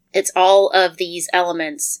It's all of these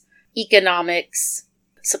elements: economics,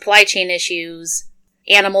 supply chain issues,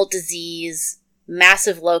 animal disease,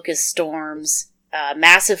 massive locust storms,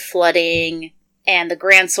 massive flooding, and the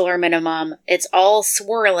grand solar minimum. It's all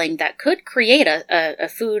swirling that could create a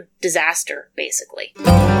food disaster, basically.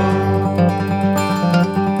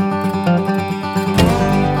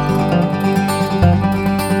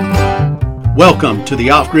 Welcome to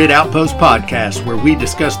the Off-Grid Outpost podcast, where we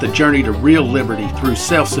discuss the journey to real liberty through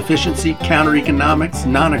self-sufficiency, counter-economics,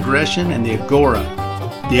 non-aggression, and the agora.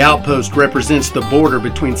 The Outpost represents the border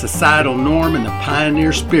between societal norm and the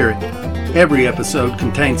pioneer spirit. Every episode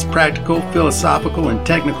contains practical, philosophical, and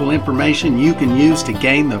technical information you can use to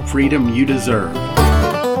gain the freedom you deserve.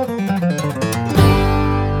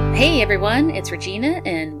 Hey everyone, it's Regina,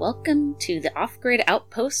 and welcome to the Off-Grid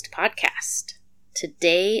Outpost podcast.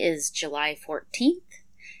 Today is July 14th,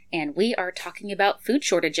 and we are talking about food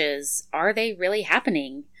shortages. Are they really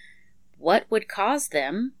happening? What would cause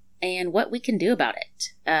them, and what we can do about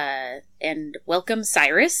it? And welcome,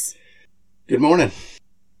 Cyrus. Good morning.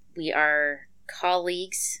 We are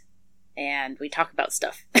colleagues, and we talk about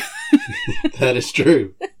stuff. That is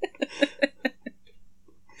true.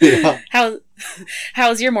 Yeah.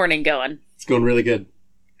 How's your morning going? It's going really good.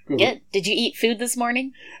 Good. Did you eat food this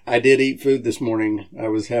morning? I did eat food this morning. I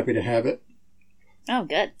was happy to have it. Oh,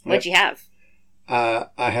 good. What'd you have? I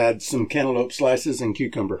had some cantaloupe slices and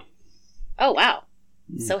cucumber. Oh, wow.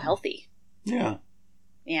 So healthy. Yeah.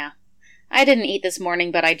 Yeah. I didn't eat this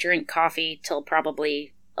morning, but I drink coffee till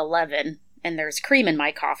probably 11, and there's cream in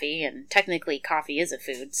my coffee, and technically coffee is a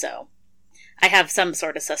food, so I have some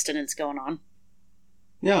sort of sustenance going on.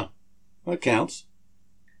 Yeah. That counts.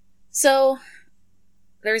 So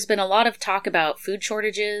there's been a lot of talk about food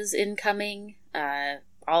shortages incoming,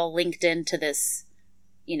 all linked into this,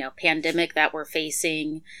 pandemic that we're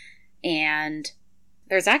facing. And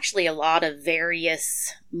there's actually a lot of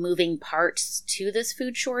various moving parts to this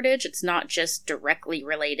food shortage. It's not just directly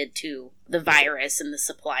related to the virus and the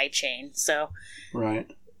supply chain. So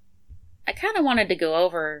right. I kind of wanted to go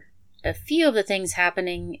over a few of the things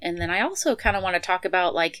happening. And then I also kind of want to talk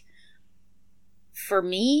about, for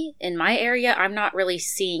me, in my area, I'm not really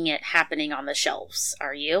seeing it happening on the shelves.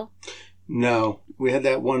 Are you? No. We had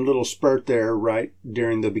that one little spurt there right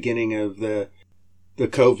during the beginning of the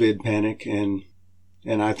COVID panic, and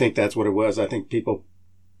I think that's what it was. I think people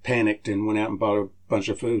panicked and went out and bought a bunch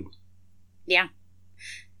of food. Yeah.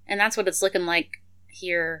 And that's what it's looking like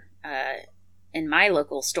here in my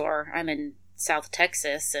local store. I'm in South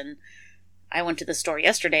Texas, and I went to the store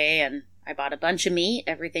yesterday, and I bought a bunch of meat.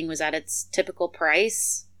 Everything was at its typical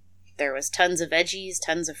price. There was tons of veggies,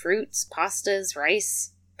 tons of fruits, pastas,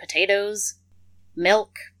 rice, potatoes,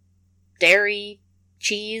 milk, dairy,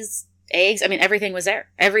 cheese, eggs. I mean, everything was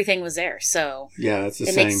there. Everything was there. So yeah, it's the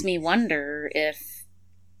same. It makes me wonder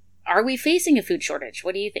are we facing a food shortage?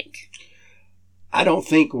 What do you think? I don't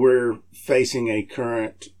think we're facing a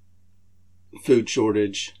current food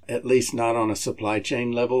shortage, at least not on a supply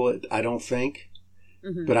chain level. I don't think.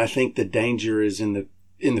 Mm-hmm. But I think the danger is in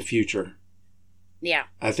the future. Yeah.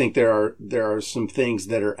 I think there are some things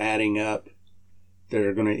that are adding up that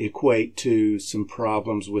are going to equate to some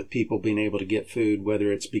problems with people being able to get food,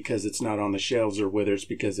 whether it's because it's not on the shelves or whether it's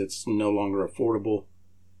because it's no longer affordable.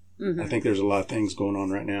 Mm-hmm. I think there's a lot of things going on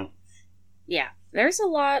right now. Yeah. There's a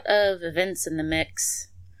lot of events in the mix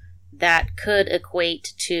that could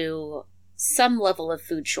equate to some level of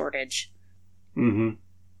food shortage. Mm-hmm.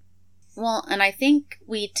 Well, and I think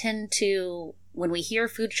we tend to, when we hear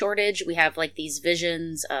food shortage, we have these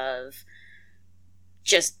visions of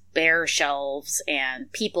just bare shelves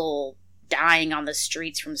and people dying on the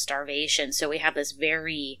streets from starvation. So we have this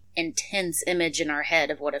very intense image in our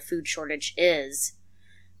head of what a food shortage is.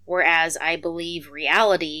 Whereas I believe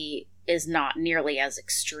reality is not nearly as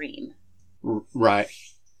extreme. Right.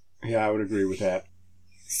 Yeah, I would agree with that.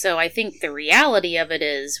 So I think the reality of it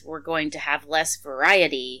is we're going to have less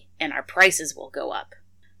variety and our prices will go up.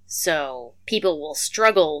 So people will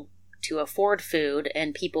struggle to afford food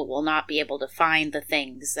and people will not be able to find the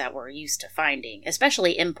things that we're used to finding,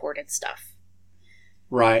 especially imported stuff.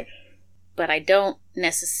 Right. But I don't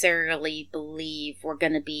necessarily believe we're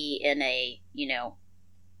going to be in a,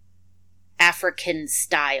 African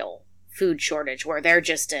style food shortage where they're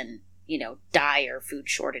just in, dire food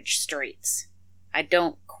shortage straits. I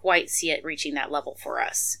don't quite see it reaching that level for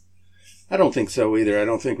us. I don't think so either. I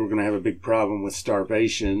don't think we're going to have a big problem with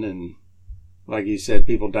starvation and, like you said,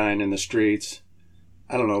 people dying in the streets.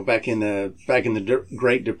 I don't know. Back in the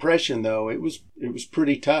Great Depression, though, it was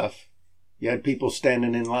pretty tough. You had people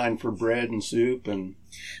standing in line for bread and soup and...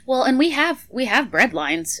 Well, and we have bread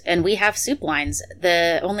lines and we have soup lines.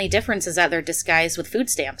 The only difference is that they're disguised with food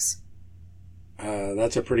stamps.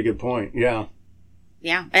 That's a pretty good point. Yeah.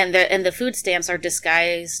 Yeah, and the food stamps are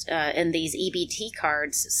disguised in these EBT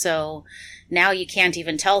cards, so now you can't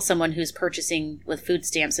even tell someone who's purchasing with food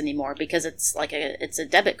stamps anymore because it's like it's a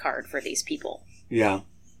debit card for these people. Yeah.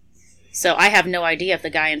 So I have no idea if the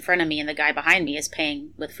guy in front of me and the guy behind me is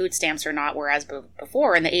paying with food stamps or not, whereas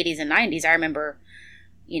before in the 80s and 90s, I remember,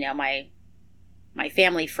 my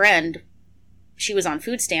family friend, she was on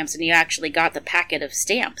food stamps and you actually got the packet of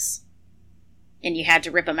stamps and you had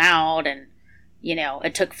to rip them out and,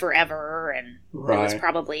 it took forever and right. It was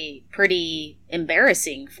probably pretty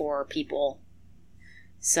embarrassing for people.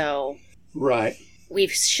 So right.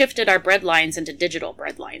 We've shifted our bread lines into digital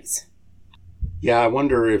bread lines. Yeah, I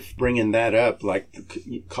wonder if bringing that up, like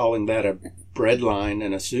calling that a bread line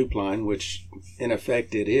and a soup line, which in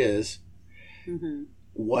effect it is, mm-hmm.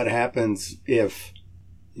 What happens if,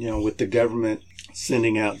 with the government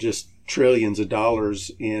sending out just trillions of dollars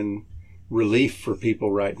in relief for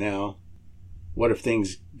people right now, what if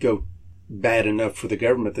things go bad enough for the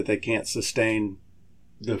government that they can't sustain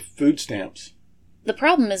the food stamps? The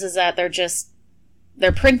problem is that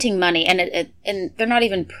they're printing money, and they're not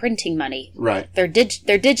even printing money. Right. They're digitally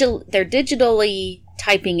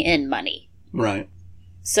typing in money. Right.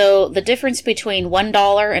 So the difference between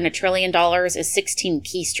 $1 and $1 trillion is 16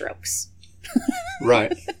 keystrokes.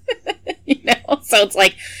 Right. So it's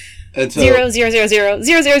like and so, 0, 0, 0, 0,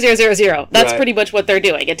 0, 0, 0, 0, 0. That's right. pretty much what they're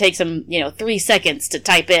doing. It takes them, 3 seconds to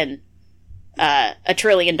type in $1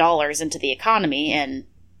 trillion into the economy, and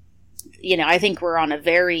I think we're on a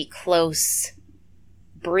very close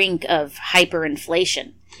brink of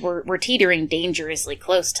hyperinflation. We're teetering dangerously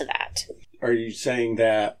close to that. Are you saying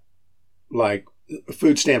that, like,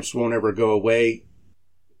 food stamps won't ever go away?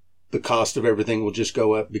 The cost of everything will just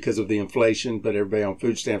go up because of the inflation, but everybody on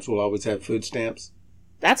food stamps will always have food stamps?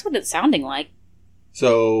 That's what it's sounding like.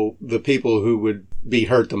 So the people who would be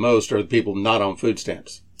hurt the most are the people not on food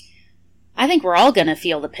stamps. I think we're all going to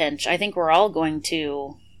feel the pinch. I think we're all going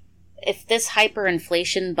to... If this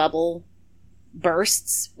hyperinflation bubble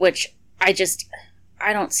bursts, which I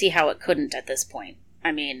don't see how it couldn't at this point.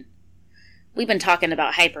 I mean, we've been talking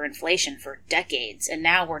about hyperinflation for decades, and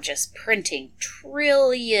now we're just printing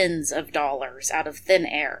trillions of dollars out of thin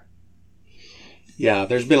air. Yeah,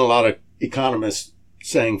 there's been a lot of economists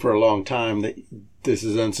saying for a long time that this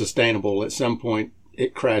is unsustainable. At some point,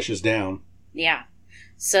 it crashes down. Yeah.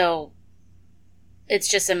 So it's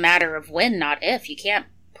just a matter of when, not if. You can't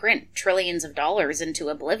print trillions of dollars into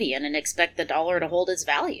oblivion and expect the dollar to hold its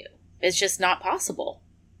value. It's just not possible.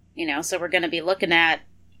 So we're going to be looking at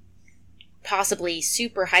possibly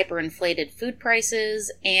super hyperinflated food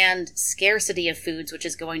prices and scarcity of foods, which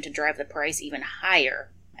is going to drive the price even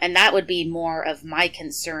higher. And that would be more of my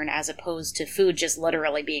concern as opposed to food just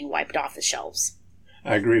literally being wiped off the shelves.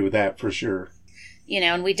 I agree with that for sure.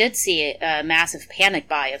 And we did see a massive panic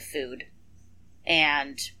buy of food.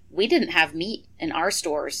 And we didn't have meat in our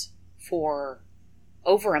stores for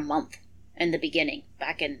over a month in the beginning.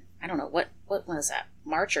 Back in, I don't know, what was that?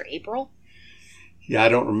 March or April? Yeah, I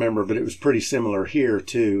don't remember, but it was pretty similar here,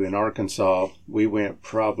 too. In Arkansas, we went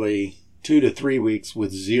probably 2 to 3 weeks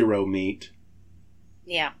with zero meat.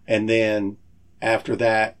 Yeah. And then after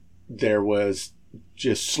that, there was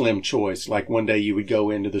just slim choice. Like one day you would go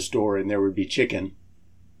into the store and there would be chicken.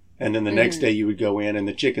 And then the next day you would go in and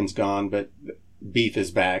the chicken's gone, but beef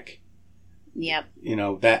is back. Yep.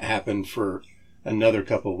 That happened for another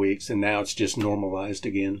couple of weeks, and now it's just normalized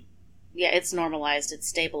again. Yeah, it's normalized. It's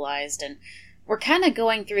stabilized. And we're kind of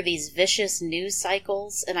going through these vicious news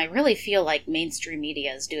cycles, and I really feel like mainstream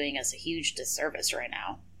media is doing us a huge disservice right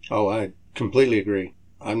now. Oh, I completely agree.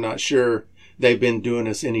 I'm not sure they've been doing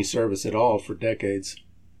us any service at all for decades.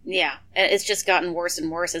 Yeah, it's just gotten worse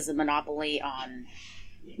and worse as the monopoly on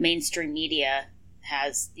mainstream media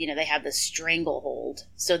has, they have this stranglehold.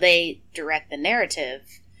 So they direct the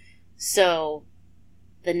narrative. So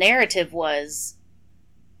the narrative was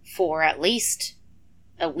for at least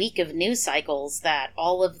a week of news cycles that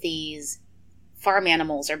all of these farm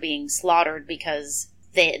animals are being slaughtered because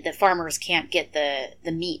the farmers can't get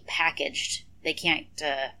the meat packaged. They can't,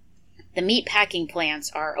 the meat packing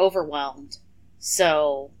plants are overwhelmed.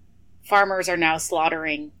 So farmers are now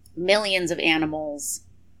slaughtering millions of animals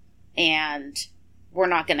and we're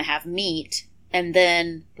not going to have meat. And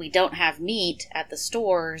then we don't have meat at the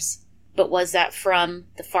stores. But was that from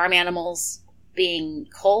the farm animals being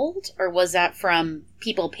cold, or was that from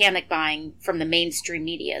people panic buying from the mainstream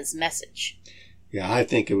media's message? Yeah, I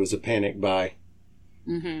think it was a panic buy.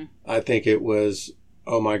 Mm-hmm. I think it was,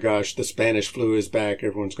 oh my gosh, the Spanish flu is back.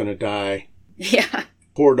 Everyone's going to die. Yeah.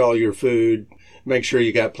 Hoard all your food. Make sure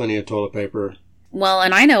you got plenty of toilet paper. Well,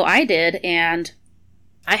 and I know I did, and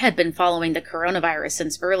I had been following the coronavirus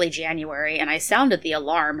since early January, and I sounded the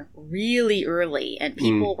alarm really early, and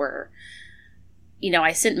people were,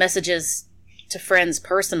 I sent messages to friends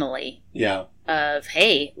personally. Yeah. Of,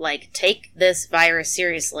 hey, take this virus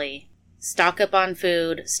seriously. Stock up on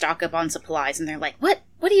food, stock up on supplies. And they're like, what?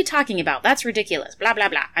 What are you talking about? That's ridiculous. Blah, blah,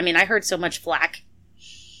 blah. I mean, I heard so much flack.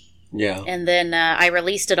 Yeah. And then I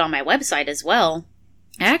released it on my website as well.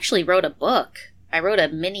 I actually wrote a book. I wrote a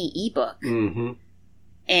mini ebook. Mm-hmm.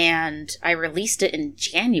 And I released it in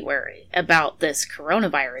January about this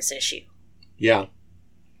coronavirus issue. Yeah.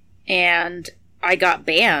 And I got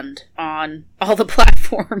banned on all the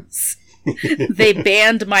platforms. They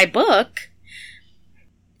banned my book.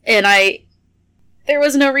 And there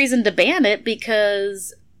was no reason to ban it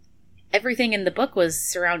because everything in the book was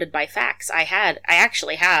surrounded by facts. I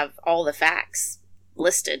actually have all the facts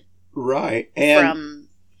listed. Right. And from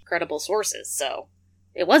credible sources, so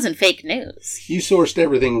it wasn't fake news. You sourced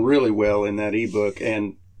everything really well in that ebook,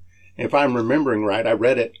 and if I'm remembering right, I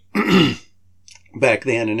read it back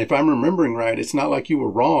then, and if I'm remembering right, it's not like you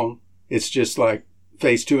were wrong. It's just like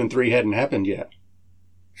phase 2 and 3 hadn't happened yet.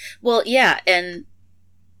 Well, yeah, and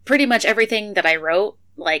pretty much everything that I wrote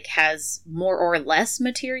has more or less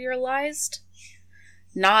materialized.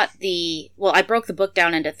 I broke the book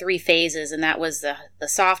down into 3 phases, and that was the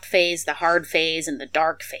soft phase, the hard phase, and the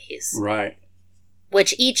dark phase. Right.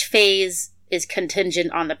 Which each phase is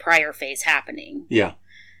contingent on the prior phase happening. Yeah.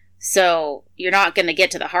 So you're not going to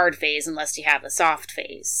get to the hard phase unless you have the soft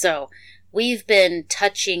phase. So we've been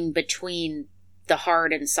touching between the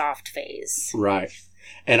hard and soft phase. Right.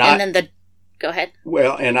 Go ahead.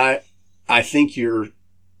 Well, and I think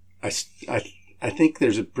I think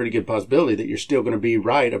there's a pretty good possibility that you're still going to be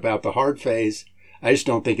right about the hard phase. I just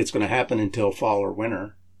don't think it's going to happen until fall or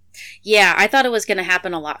winter. Yeah, I thought it was going to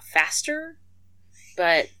happen a lot faster,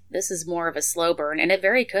 but this is more of a slow burn, and it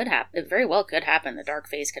very well could happen. The dark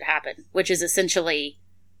phase could happen, which is essentially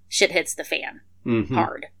shit hits the fan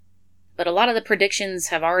hard. But a lot of the predictions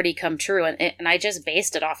have already come true, and I just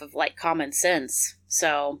based it off of common sense.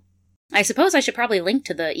 So I suppose I should probably link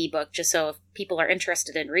to the ebook just so if people are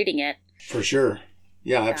interested in reading it. For sure.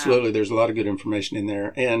 Yeah, absolutely. There's a lot of good information in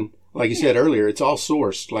there. And like you said earlier, it's all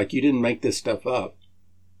sourced. You didn't make this stuff up.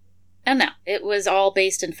 Oh, no. It was all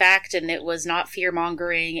based in fact, and it was not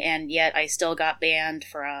fear-mongering, and yet I still got banned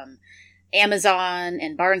from Amazon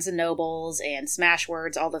and Barnes & Nobles and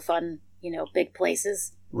Smashwords, all the fun, big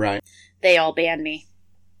places. Right. They all banned me.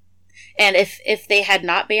 And if they had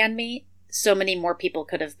not banned me, so many more people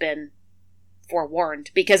could have been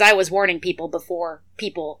forewarned, because I was warning people before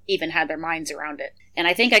people even had their minds around it. And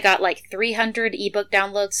I think I got 300 ebook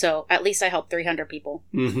downloads, so at least I helped 300 people.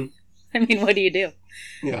 Mm-hmm. I mean, what do you do?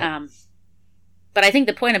 Yeah. But I think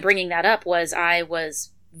the point of bringing that up was I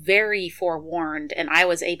was very forewarned, and I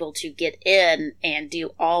was able to get in and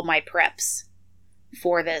do all my preps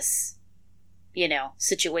for this,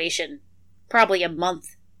 situation probably a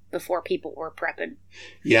month before people were prepping.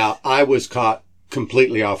 Yeah, I was caught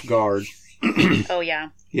completely off guard. Oh, yeah.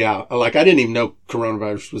 Yeah, I didn't even know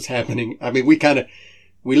coronavirus was happening. I mean,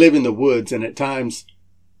 we live in the woods, and at times,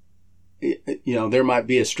 there might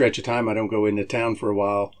be a stretch of time I don't go into town for a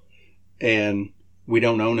while, and we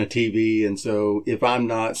don't own a TV, and so if I'm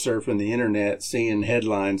not surfing the internet, seeing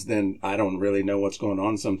headlines, then I don't really know what's going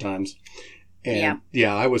on sometimes. And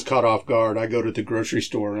yeah, I was caught off guard. I go to the grocery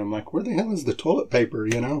store, and I'm like, where the hell is the toilet paper,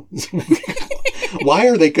 Why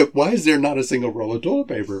is there not a single roll of toilet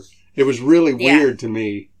paper? It was really weird to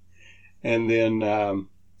me. And then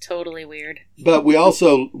totally weird. But we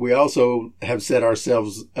also have set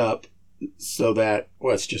ourselves up so that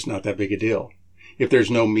it's just not that big a deal. If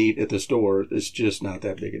there's no meat at the store, it's just not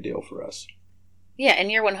that big a deal for us. Yeah,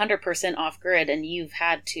 and you're 100% off grid, and you've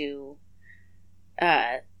had to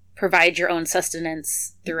provide your own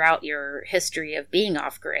sustenance throughout your history of being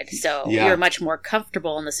off grid. So you're much more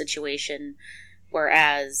comfortable in the situation.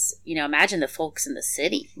 Whereas, imagine the folks in the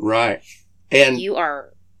city. Right. And you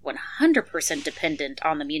are 100% dependent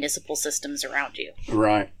on the municipal systems around you.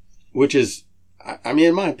 Right. Which is,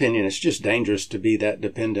 in my opinion, it's just dangerous to be that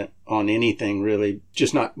dependent on anything, really.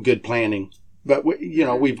 Just not good planning. But,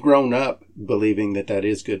 we've grown up believing that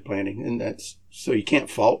is good planning. And so you can't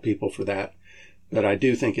fault people for that. But I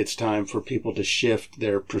do think it's time for people to shift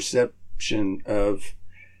their perception of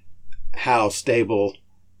how stable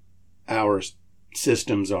our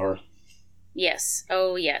systems are. Yes.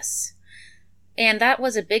 Oh, yes. And that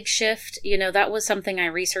was a big shift. That was something I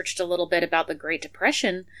researched a little bit about the Great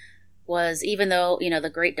Depression, was even though,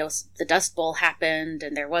 the Dust Bowl happened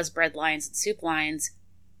and there was bread lines and soup lines,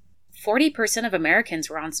 40% of Americans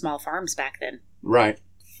were on small farms back then. Right.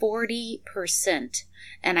 40%.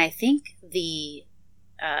 And I think the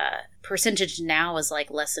percentage now is like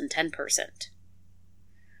less than 10%.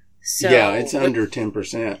 So yeah, it's under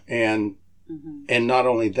 10%. And and not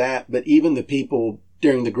only that, but even the people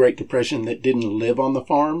during the Great Depression that didn't live on the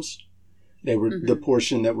farms, they were the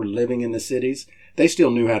portion that were living in the cities, they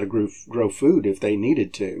still knew how to grow food if they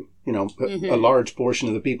needed to. A large portion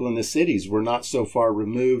of the people in the cities were not so far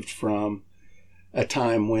removed from a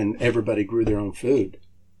time when everybody grew their own food.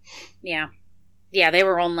 Yeah. Yeah, they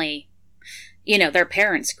were only, their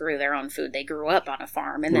parents grew their own food. They grew up on a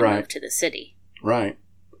farm and then moved to the city. Right.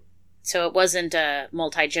 So it wasn't a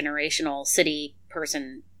multi-generational city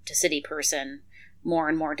person to city person, more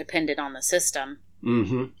and more dependent on the system.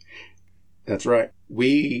 Mm-hmm. That's right.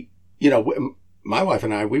 We, my wife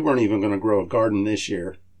and I, we weren't even going to grow a garden this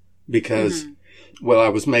year because, I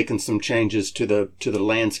was making some changes to the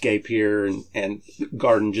landscape here, and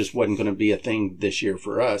garden just wasn't going to be a thing this year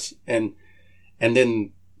for us. And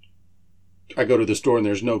then I go to the store and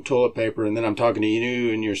there's no toilet paper, and then I'm talking to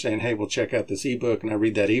you and you're saying, hey, well, check out this ebook, and I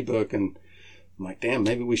read that ebook and I'm like, damn,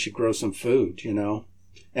 maybe we should grow some food,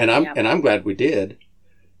 And I'm glad we did.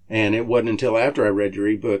 And it wasn't until after I read your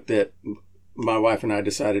ebook that my wife and I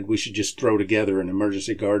decided we should just throw together an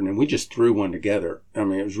emergency garden, and we just threw one together. I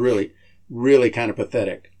mean, it was really, really kind of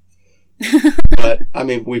pathetic. But I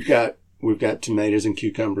mean, we've got tomatoes and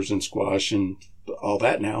cucumbers and squash and all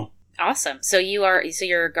that now. Awesome. So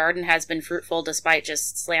your garden has been fruitful despite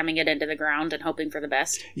just slamming it into the ground and hoping for the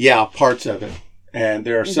best? Yeah, parts of it. And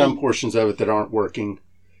there are some portions of it that aren't working.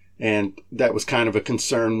 And that was kind of a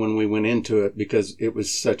concern when we went into it because it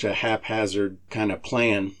was such a haphazard kind of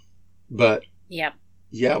plan. But yeah,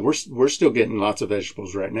 we're still getting lots of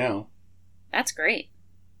vegetables right now. That's great.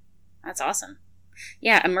 That's awesome.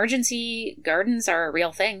 Yeah, emergency gardens are a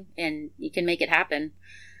real thing, and you can make it happen.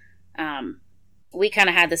 We kind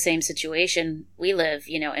of had the same situation. We live,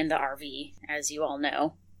 in the RV, as you all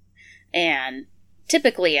know. And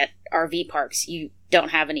typically at RV parks, you don't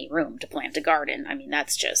have any room to plant a garden. I mean,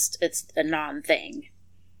 it's a non-thing.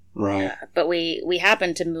 Right. But we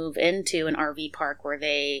happened to move into an RV park where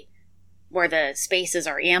the spaces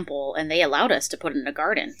are ample, and they allowed us to put in a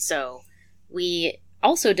garden. So we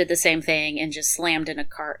also did the same thing and just slammed in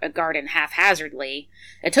a garden haphazardly.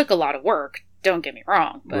 It took a lot of work, don't get me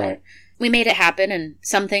wrong, but we made it happen, and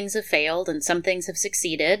some things have failed and some things have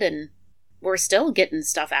succeeded, and we're still getting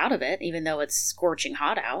stuff out of it, even though it's scorching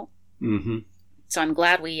hot out. Mm-hmm. So I'm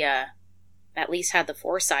glad we at least had the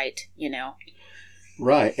foresight,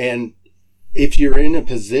 Right. And if you're in a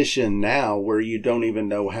position now where you don't even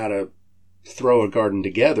know how to throw a garden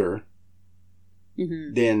together,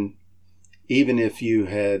 then even if you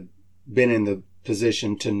had been in the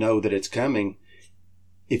position to know that it's coming,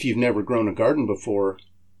 if you've never grown a garden before,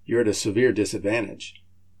 you're at a severe disadvantage.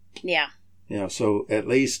 Yeah. So at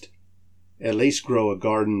least grow a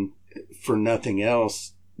garden for nothing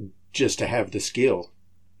else, just to have the skill,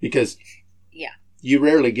 because you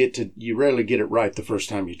rarely get it right the first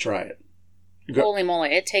time you try it. Holy moly,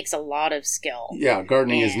 it takes a lot of skill. Yeah,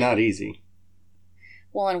 gardening is not easy.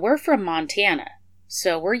 Well, and we're from Montana,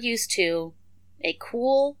 so we're used to a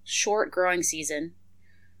cool, short growing season.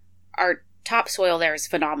 Our topsoil there is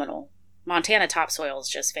phenomenal. Montana topsoil is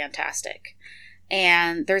just fantastic.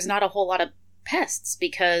 And there's not a whole lot of pests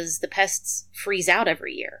because the pests freeze out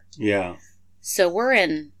every year. Yeah. So we're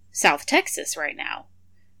in South Texas right now,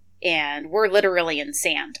 and we're literally in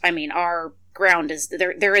sand. I mean, our ground is,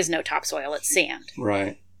 there is no topsoil, it's sand.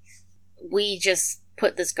 Right. We just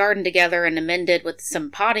put this garden together and amended with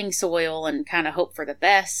some potting soil and kind of hope for the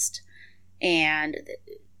best. And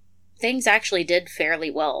things actually did fairly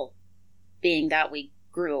well, being that we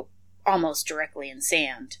grew almost directly in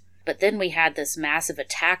sand. But then we had this massive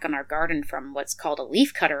attack on our garden from what's called a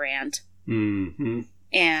leafcutter ant. Mm-hmm.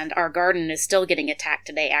 And our garden is still getting attacked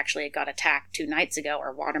today. Actually, it got attacked 2 nights ago.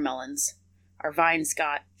 Our watermelons, our vines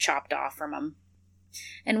got chopped off from them.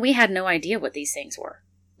 And we had no idea what these things were.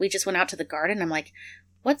 We just went out to the garden. I'm like,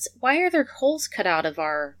 why are there holes cut out of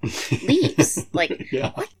our leaves? Like,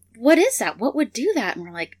 what is that? What would do that? And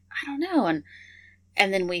we're like, I don't know.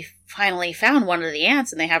 And then we finally found one of the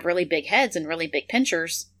ants, and they have really big heads and really big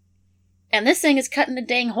pinchers. And this thing is cutting a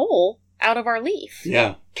dang hole out of our leaf.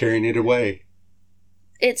 Yeah, carrying it away.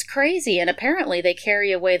 It's crazy. And apparently they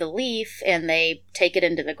carry away the leaf and they take it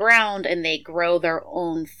into the ground and they grow their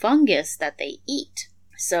own fungus that they eat.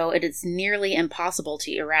 So it is nearly impossible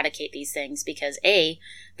to eradicate these things because A,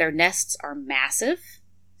 their nests are massive.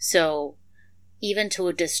 So even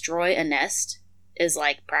to destroy a nest is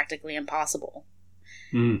like practically impossible.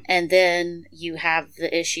 And then you have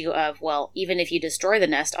the issue of, well, even if you destroy the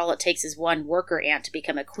nest, all it takes is one worker ant to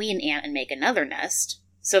become a queen ant and make another nest.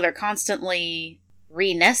 So they're constantly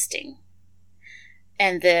re-nesting.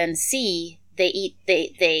 And then C,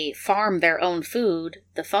 they farm their own food,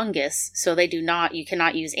 the fungus, so you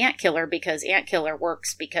cannot use ant killer because ant killer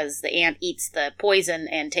works because the ant eats the poison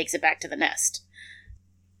and takes it back to the nest.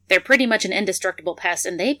 They're pretty much an indestructible pest,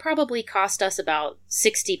 and they probably cost us about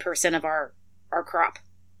 60% of our crop.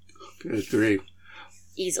 Good grief.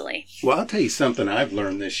 Easily. Well, I'll tell you something I've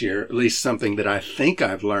learned this year, at least something that I think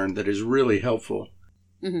I've learned that is really helpful.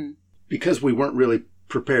 Mm-hmm. Because we weren't really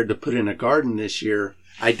prepared to put in a garden this year,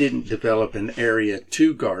 I didn't develop an area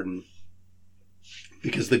to garden.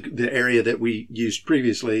 Because the area that we used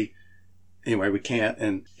previously, anyway, we can't.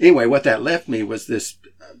 And anyway, what that left me was this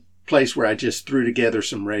place where I just threw together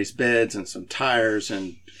some raised beds and some tires.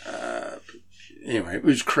 And anyway, it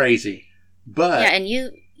was crazy. But yeah, and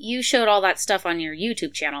you showed all that stuff on your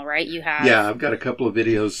YouTube channel, right? Yeah, I've got a couple of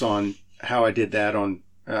videos on how I did that on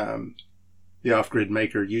the Off-Grid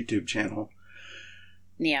Maker YouTube channel.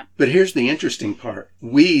 Yeah. But here's the interesting part.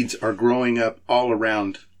 Weeds are growing up all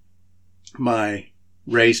around my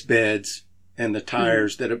raised beds and the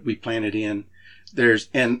tires that we planted in.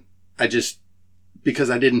 Because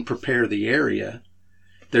I didn't prepare the area,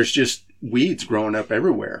 there's just weeds growing up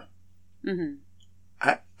everywhere. Mm-hmm.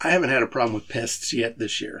 I haven't had a problem with pests yet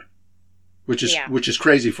this year, which is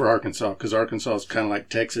crazy for Arkansas, because Arkansas is kind of like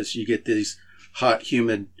Texas. You get these hot,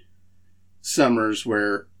 humid summers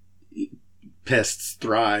where pests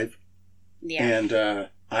thrive. Yeah. And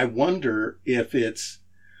I wonder if it's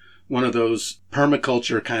one of those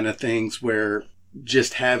permaculture kind of things where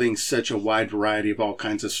just having such a wide variety of all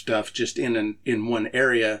kinds of stuff just in one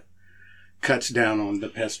area cuts down on the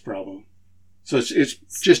pest problem. So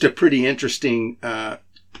it's just a pretty interesting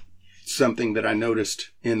something that I noticed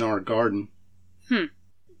in our garden.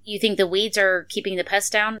 You think the weeds are keeping the pests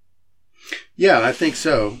down? Yeah, I think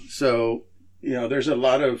so. So, there's a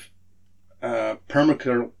lot of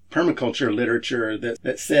permaculture literature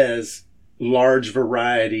that says large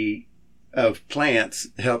variety of plants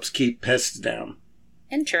helps keep pests down.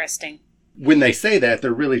 Interesting. When they say that,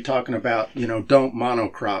 they're really talking about, don't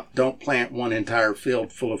monocrop. Don't plant one entire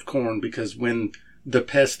field full of corn, because when the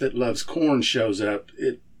pest that loves corn shows up,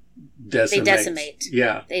 it decimates. They decimate.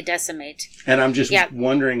 Yeah. They decimate. And I'm just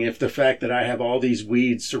wondering if the fact that I have all these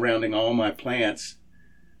weeds surrounding all my plants,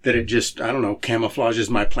 that it just, camouflages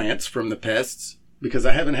my plants from the pests. Because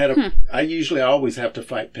I haven't had I usually always have to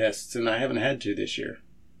fight pests, and I haven't had to this year.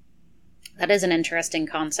 That is an interesting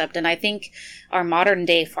concept. And I think our modern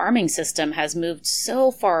day farming system has moved so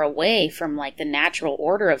far away from like the natural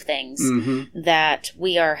order of things that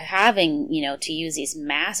we are having, to use these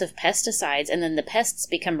massive pesticides, and then the pests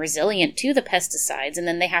become resilient to the pesticides, and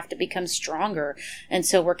then they have to become stronger. And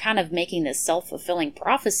so we're kind of making this self-fulfilling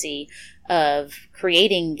prophecy of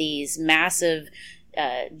creating these massive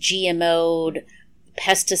GMO'd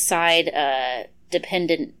pesticide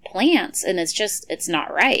dependent plants, and it's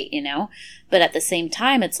not right, but at the same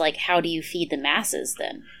time it's like, how do you feed the masses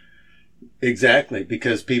then? Exactly,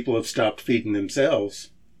 because people have stopped feeding themselves.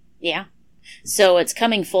 Yeah, so it's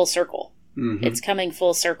coming full circle. It's coming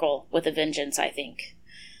full circle with a vengeance, I think.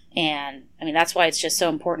 And that's why it's just so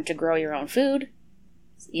important to grow your own food.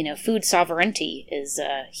 Food sovereignty is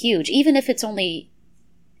huge, even if it's only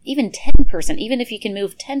even 10%, even if you can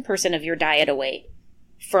move 10% of your diet away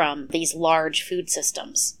from these large food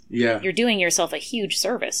systems. Yeah. You're doing yourself a huge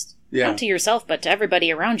service. Yeah. Not to yourself, but to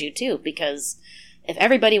everybody around you too, because if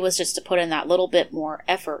everybody was just to put in that little bit more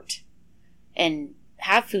effort and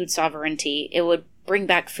have food sovereignty, it would bring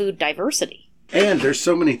back food diversity. And there's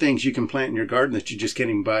so many things you can plant in your garden that you just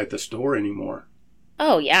can't even buy at the store anymore.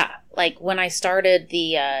 Oh, yeah. Like when I started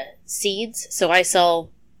the seeds, so I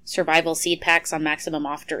sell survival seed packs on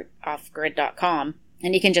MaximumOffGrid.com.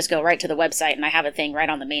 And you can just go right to the website, and I have a thing right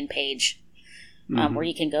on the main page where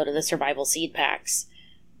you can go to the survival seed packs.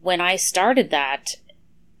 When I started that,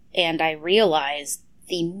 and I realized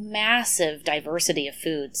the massive diversity of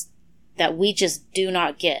foods that we just do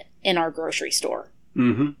not get in our grocery store.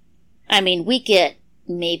 We get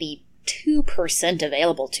maybe 2%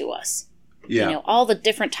 available to us. Yeah. All the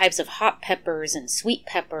different types of hot peppers and sweet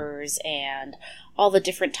peppers and all the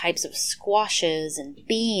different types of squashes and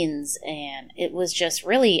beans, and it was just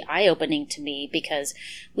really eye-opening to me because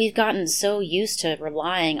we've gotten so used to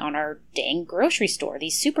relying on our dang grocery store,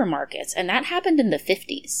 these supermarkets, and that happened in the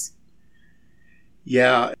 50s.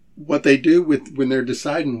 Yeah. What they do when they're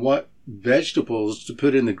deciding what vegetables to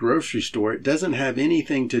put in the grocery store, it doesn't have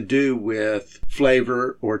anything to do with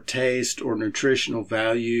flavor or taste or nutritional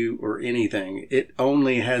value or anything. It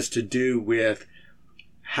only has to do with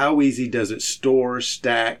how easy does it store,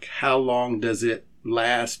 stack, how long does it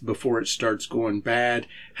last before it starts going bad,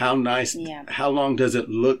 how long does it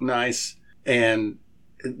look nice, and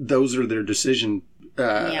those are their decision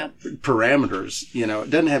parameters. It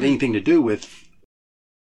doesn't have anything to do with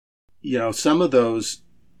some of those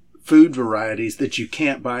food varieties that you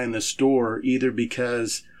can't buy in the store, either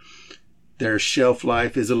because their shelf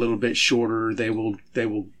life is a little bit shorter, they will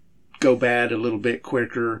go bad a little bit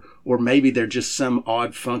quicker, or maybe they're just some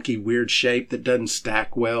odd, funky, weird shape that doesn't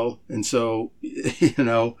stack well. And so,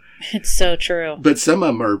 it's so true. But some of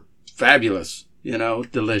them are fabulous,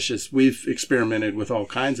 delicious. We've experimented with all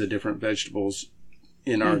kinds of different vegetables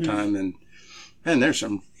in our time, and there's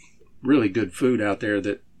some really good food out there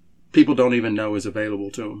that people don't even know is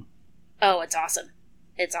available to them. Oh, it's awesome.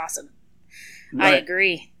 It's awesome. Right. I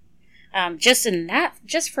agree.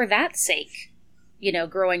 Just for that sake,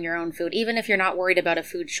 growing your own food, even if you're not worried about a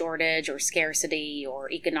food shortage or scarcity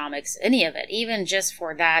or economics, any of it, even just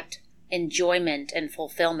for that enjoyment and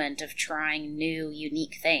fulfillment of trying new,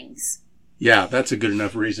 unique things. Yeah, that's a good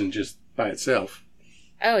enough reason just by itself.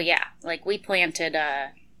 Oh, yeah. Like we planted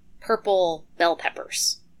purple bell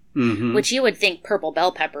peppers. Mm-hmm. Which you would think purple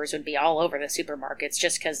bell peppers would be all over the supermarkets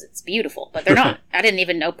just because it's beautiful, but they're not. I didn't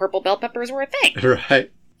even know purple bell peppers were a thing.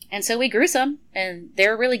 Right. And so we grew some, and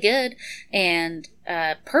they're really good. And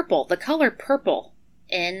purple, the color purple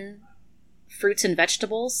in fruits and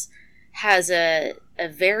vegetables has a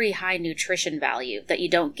very high nutrition value that you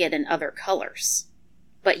don't get in other colors.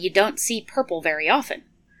 But you don't see purple very often.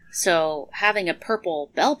 So having a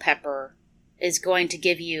purple bell pepper is going to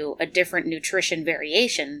give you a different nutrition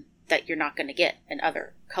variation that you're not going to get in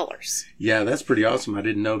other colors. Yeah, that's pretty awesome. I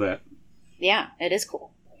didn't know that. Yeah, it is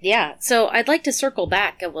cool. Yeah, so I'd like to circle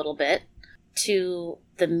back a little bit to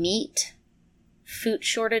the meat food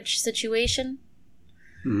shortage situation.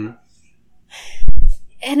 Mm-hmm.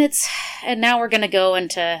 And now we're going to go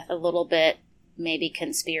into a little bit maybe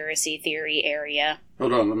conspiracy theory area.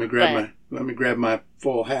 Hold on, let me grab my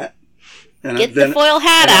foil hat. And get the foil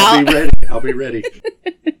hat out. I'll be ready.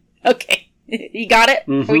 Okay. You got it?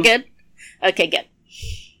 Mm-hmm. Are we good? Okay, good.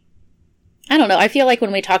 I don't know. I feel like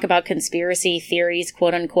when we talk about conspiracy theories,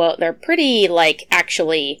 quote unquote, they're pretty,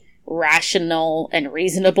 actually rational and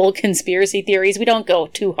reasonable conspiracy theories. We don't go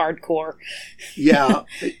too hardcore. Yeah,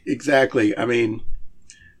 exactly. I mean,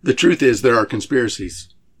 the truth is there are conspiracies.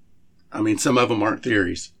 I mean, some of them aren't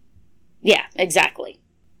theories. Yeah, exactly.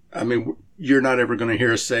 I mean, you're not ever going to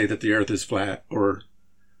hear us say that the earth is flat or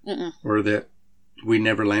that we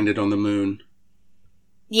never landed on the moon.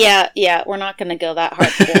 Yeah, we're not going to go that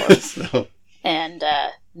hardcore. And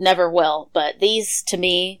never will. But these, to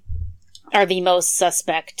me, are the most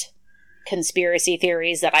suspect conspiracy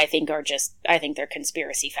theories that I think they're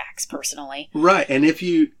conspiracy facts, personally. Right. And if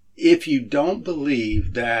you don't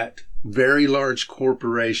believe that very large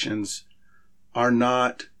corporations are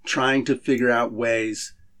not trying to figure out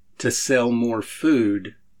ways to sell more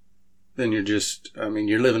food, then you're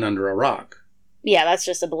living under a rock. Yeah, that's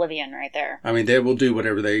just oblivion right there. I mean, they will do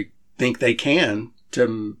whatever they think they can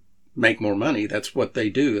to make more money. That's what they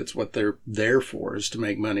do. That's what they're there for, is to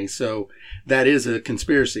make money. So that is a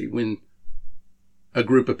conspiracy when a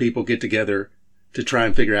group of people get together to try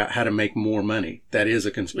and figure out how to make more money. That is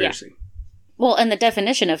a conspiracy. Yeah. Well, and the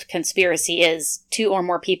definition of conspiracy is two or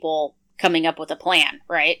more people coming up with a plan,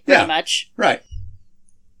 right? Pretty much. Right.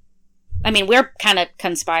 I mean, we're kind of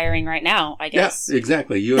conspiring right now, I guess. Yeah,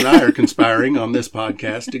 exactly. You and I are conspiring on this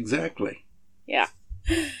podcast. Exactly. Yeah.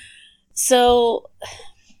 So,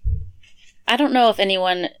 I don't know if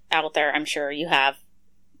anyone out there, I'm sure you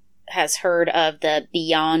has heard of the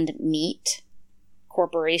Beyond Meat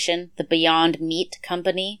Corporation, the Beyond Meat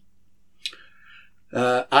Company.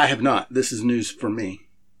 I have not. This is news for me.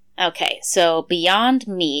 Okay, so Beyond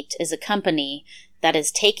Meat is a company that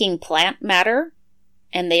is taking plant matter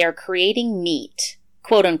and they are creating meat,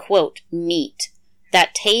 quote unquote, meat,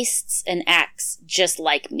 that tastes and acts just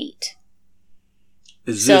like meat.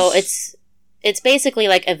 It's basically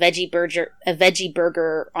like a veggie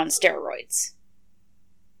burger on steroids.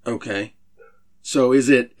 Okay. So is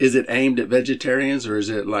it aimed at vegetarians, or is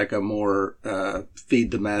it like a more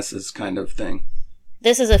feed the masses kind of thing?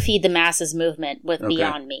 This is a feed the masses movement with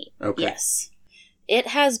Beyond Meat. Okay. Yes. It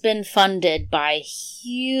has been funded by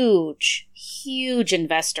huge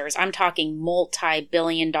investors. I'm talking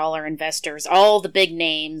multi-billion-dollar investors, all the big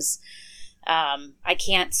names. I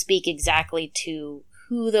can't speak exactly to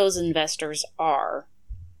who those investors are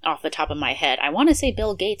off the top of my head. I want to say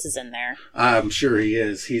Bill Gates is in there. I'm sure he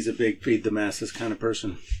is. He's a big feed the masses kind of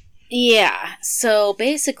person. Yeah. So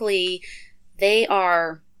basically, they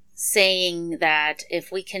are saying that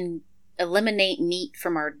if we can eliminate meat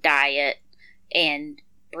from our diet and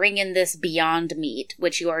bring in this Beyond Meat,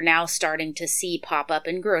 which you are now starting to see pop up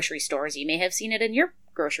in grocery stores. You may have seen it in your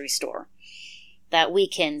grocery store. That we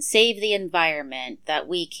can save the environment, that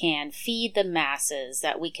we can feed the masses,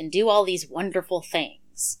 that we can do all these wonderful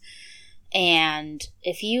things. And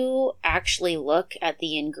if you actually look at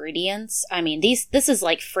the ingredients, I mean, this is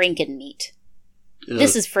like Franken meat. Ugh.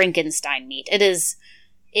 This is Frankenstein meat. It is,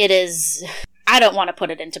 I don't want to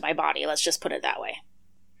put it into my body. Let's just put it that way.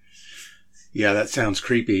 Yeah, that sounds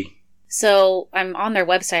creepy. So I'm on their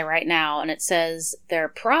website right now, and it says their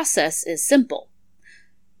process is simple.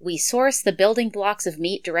 We source the building blocks of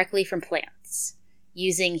meat directly from plants.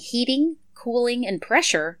 Using heating, cooling, and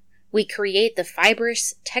pressure, we create the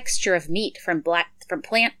fibrous texture of meat from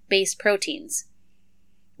plant-based proteins.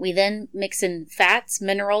 We then mix in fats,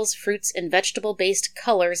 minerals, fruits, and vegetable-based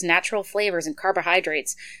colors, natural flavors, and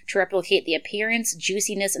carbohydrates to replicate the appearance,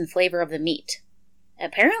 juiciness, and flavor of the meat.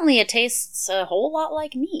 Apparently, it tastes a whole lot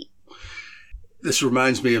like meat. This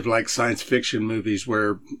reminds me of like science fiction movies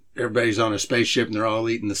where everybody's on a spaceship and they're all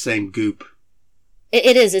eating the same goop.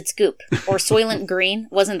 It is. It's goop. Or Soylent Green.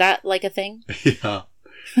 Wasn't that like a thing? Yeah.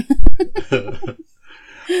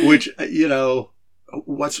 Which, you know,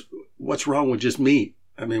 what's wrong with just meat?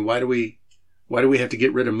 I mean, why do we have to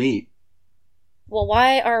get rid of meat? Well,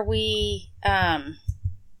 why are we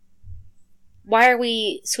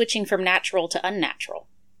switching from natural to unnatural?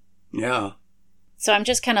 Yeah. So I'm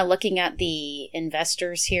just kind of looking at the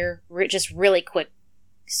investors here, just really quick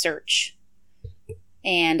search.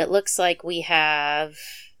 And it looks like we have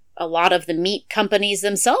a lot of the meat companies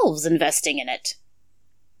themselves investing in it.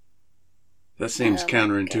 That seems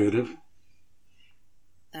counterintuitive.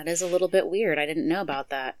 That is a little bit weird. I didn't know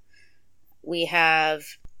about that. We have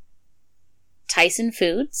Tyson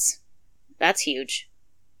Foods. That's huge.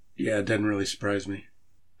 Yeah, it doesn't really surprise me.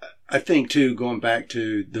 I think, too, going back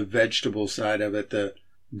to the vegetable side of it, the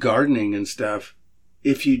gardening and stuff,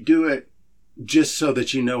 if you do it just so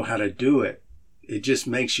that you know how to do it, it just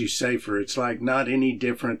makes you safer. It's like not any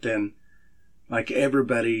different than like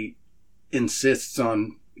everybody insists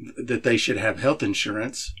on that they should have health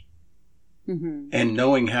insurance. Mm-hmm. And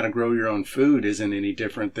knowing how to grow your own food isn't any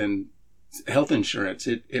different than health insurance.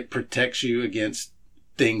 It protects you against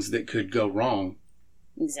things that could go wrong.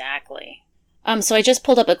 Exactly. So I just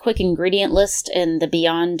pulled up a quick ingredient list in the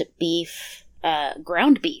Beyond Beef,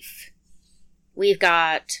 ground beef. We've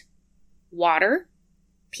got water,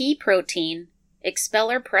 pea protein,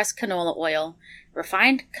 expeller pressed canola oil,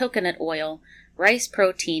 refined coconut oil, rice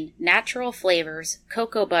protein, natural flavors,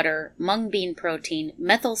 cocoa butter, mung bean protein,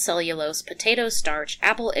 methyl cellulose, potato starch,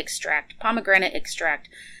 apple extract, pomegranate extract,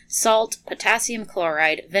 salt, potassium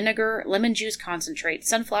chloride, vinegar, lemon juice concentrate,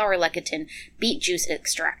 sunflower lecithin, beet juice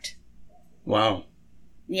extract. Wow.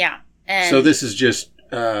 Yeah. And so this is just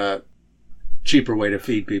a cheaper way to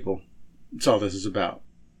feed people. That's all this is about.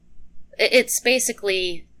 It's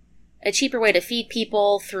basically a cheaper way to feed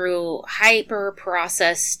people through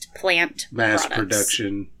hyper-processed plant mass products.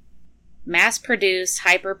 Production. Mass-produced,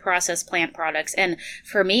 hyper-processed plant products. And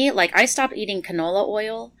for me, like, I stopped eating canola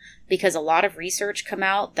oil because a lot of research come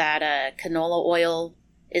out that canola oil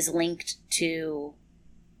is linked to...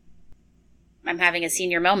 I'm having a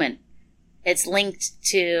senior moment. It's linked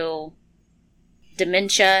to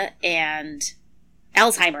dementia and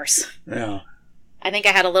Alzheimer's. Yeah. I think I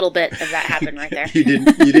had a little bit of that happen right there. You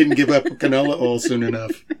didn't give up canola oil soon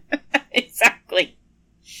enough. Exactly.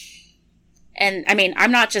 And I mean,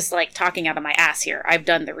 I'm not just like talking out of my ass here. I've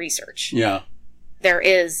done the research. Yeah. There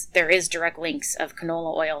is direct links of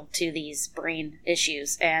canola oil to these brain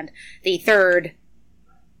issues. And the third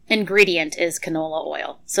ingredient is canola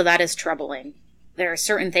oil. So that is troubling. There are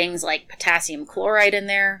certain things like potassium chloride in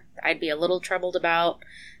there I'd be a little troubled about.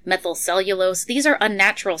 Methyl cellulose. These are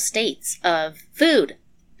unnatural states of food.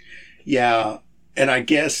 Yeah. And I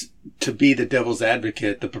guess to be the devil's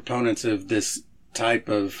advocate, the proponents of this type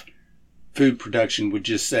of food production would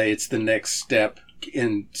just say it's the next step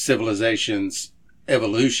in civilization's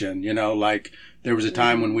evolution. You know, like there was a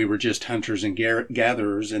time when we were just hunters and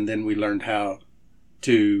gatherers, and then we learned how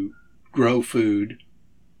to grow food.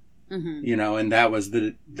 Mm-hmm. You know, and that was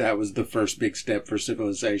the first big step for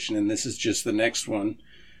civilization, and this is just the next one.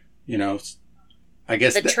 You know, I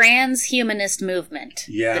guess the transhumanist movement.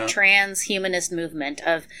 Yeah, the transhumanist movement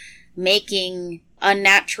of making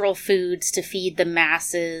unnatural foods to feed the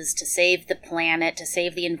masses, to save the planet, to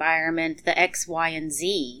save the environment, the X, Y, and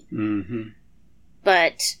Z. Mm-hmm.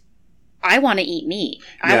 But I want to eat meat.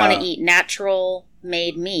 I want to eat natural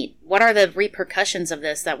made meat. What are the repercussions of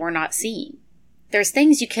this that we're not seeing? There's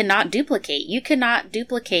things you cannot duplicate. You cannot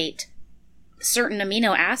duplicate certain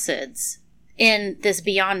amino acids in this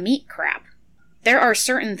Beyond Meat crap. There are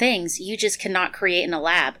certain things you just cannot create in a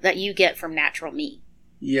lab that you get from natural meat.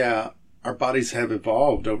 Yeah, our bodies have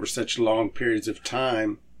evolved over such long periods of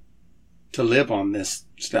time to live on this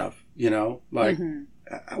stuff, Like,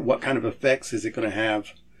 what kind of effects is it going to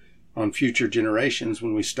have on future generations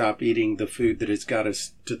when we stop eating the food that has got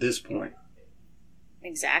us to this point?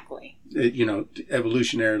 Exactly.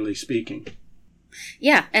 Evolutionarily speaking.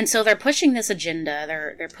 Yeah, and so they're pushing this agenda.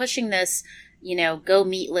 They're pushing this, go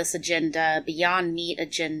meatless agenda, Beyond Meat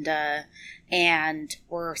agenda, and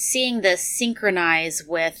we're seeing this synchronize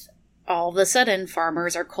with all of a sudden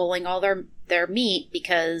farmers are culling all their meat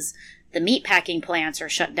because the meat packing plants are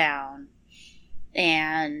shut down.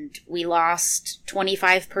 And we lost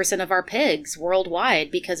 25% of our pigs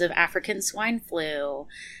worldwide because of African swine flu.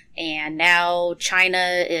 And now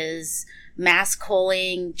China is mass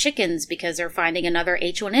culling chickens because they're finding another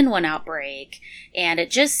H1N1 outbreak. And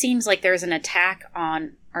it just seems like there's an attack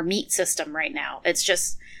on our meat system right now. It's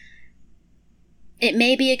just, it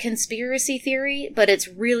may be a conspiracy theory, but it's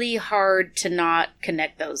really hard to not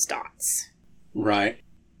connect those dots. Right.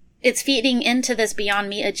 It's feeding into this Beyond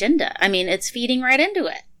Meat agenda. I mean, it's feeding right into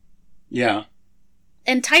it. Yeah.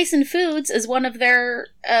 And Tyson Foods is one of their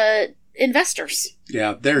investors.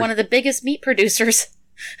 Yeah, they're one of the biggest meat producers.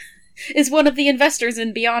 Is one of the investors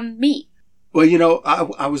in Beyond Meat. Well,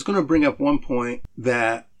 I was going to bring up one point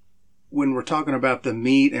that when we're talking about the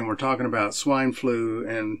meat and we're talking about swine flu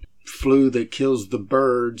and flu that kills the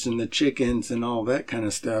birds and the chickens and all that kind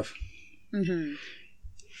of stuff. Mm-hmm.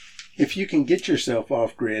 If you can get yourself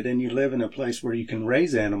off grid and you live in a place where you can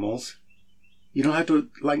raise animals, you don't have to,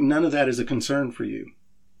 none of that is a concern for you.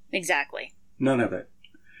 Exactly. None of it.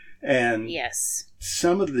 And yes,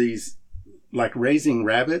 some of these, like raising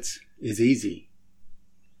rabbits, is easy.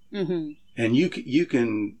 Mm-hmm. And you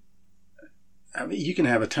can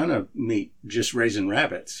have a ton of meat just raising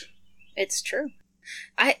rabbits. It's true.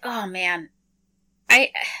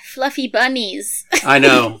 Fluffy bunnies. I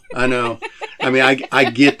know. I mean, I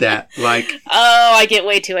get that. I get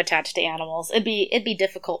way too attached to animals. It'd be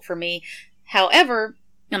difficult for me. However,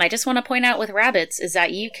 and I just want to point out with rabbits is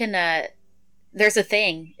that you can, there's a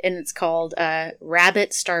thing and it's called,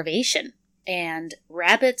 rabbit starvation. And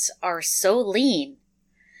rabbits are so lean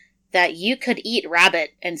that you could eat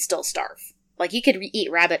rabbit and still starve. Like you could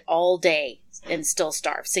eat rabbit all day and still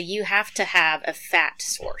starve. So you have to have a fat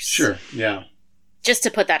source. Sure. Yeah. Just to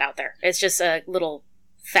put that out there. It's just a little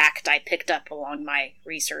fact I picked up along my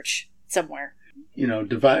research somewhere.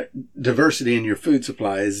 Diversity in your food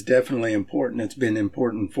supply is definitely important. It's been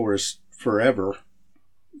important for us forever,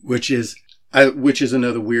 which is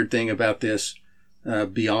another weird thing about this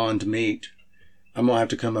Beyond Meat. I'm going to have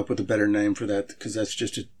to come up with a better name for that because that's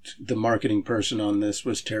just the marketing person on this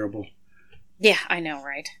was terrible. Yeah, I know,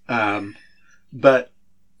 right? But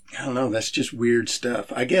I don't know. That's just weird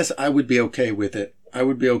stuff. I guess I would be okay with it. I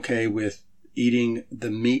would be okay with eating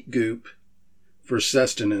the meat goop for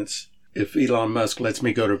sustenance if Elon Musk lets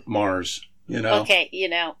me go to Mars, Okay,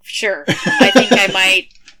 sure. I think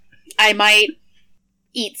I might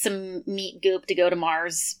eat some meat goop to go to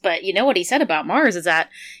Mars. But you know what he said about Mars is that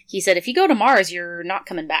he said, if you go to Mars, you're not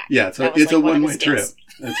coming back. Yeah, so it's a one-way trip.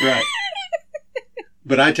 That's right.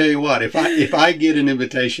 But I tell you what, if I get an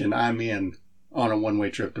invitation, I'm in on a one-way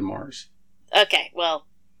trip to Mars. Okay, well,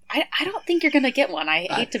 I don't think you're going to get one. I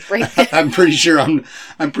hate to break this. I'm pretty sure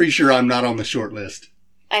I'm not on the short list.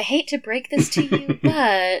 I hate to break this to you,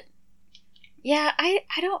 but yeah, I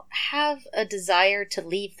don't have a desire to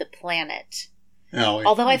leave the planet. No,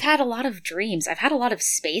 although I've had a lot of dreams. I've had a lot of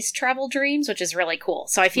space travel dreams, which is really cool.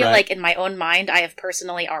 So I feel like in my own mind, I have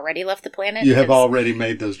personally already left the planet. You have already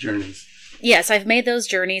made those journeys. Yes, I've made those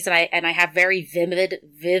journeys, and I have very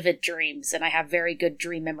vivid dreams, and I have very good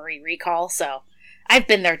dream memory recall. So I've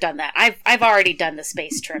been there, done that. I've already done the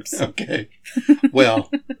space trips. Okay. Well,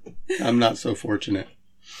 I'm not so fortunate.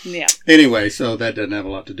 Yeah. Anyway, so that doesn't have a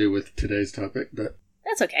lot to do with today's topic, but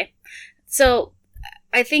that's okay. So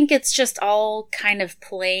I think it's just all kind of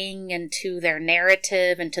playing into their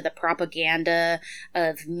narrative, into the propaganda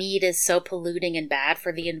of meat is so polluting and bad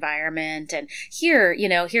for the environment. And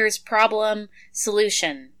here's problem,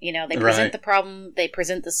 solution. They present the problem, they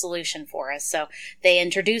present the solution for us. So they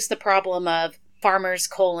introduce the problem of farmers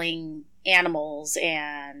culling animals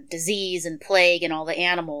and disease and plague and all the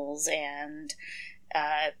animals. And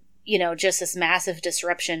just this massive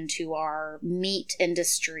disruption to our meat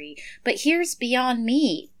industry. But here's Beyond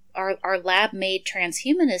Meat, our lab-made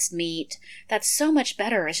transhumanist meat that's so much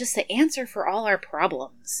better. It's just the answer for all our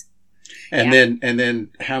problems. And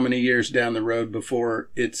then how many years down the road before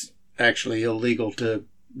it's actually illegal to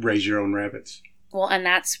raise your own rabbits? Well, and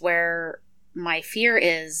that's where my fear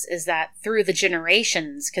is that through the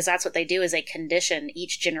generations, because that's what they do, is they condition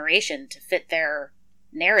each generation to fit their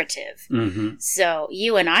narrative. Mm-hmm. So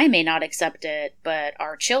you and I may not accept it, but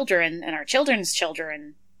our children and our children's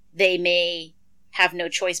children, they may have no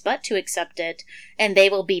choice but to accept it, and they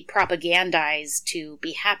will be propagandized to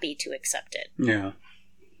be happy to accept it. Yeah.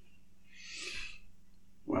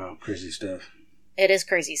 Wow, crazy stuff. It is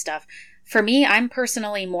crazy stuff. For me, I'm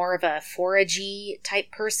personally more of a foragey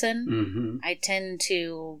type person. Mm-hmm. I tend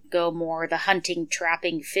to go more the hunting,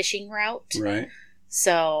 trapping, fishing route. Right.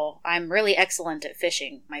 So I'm really excellent at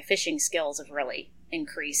fishing. My fishing skills have really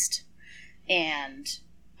increased. And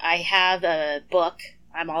I have a book.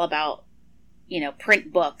 I'm all about,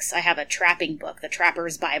 print books. I have a trapping book, The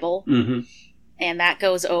Trapper's Bible. Mm-hmm. And that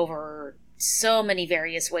goes over so many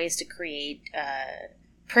various ways to create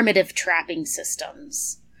primitive trapping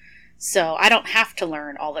systems. So I don't have to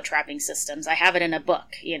learn all the trapping systems. I have it in a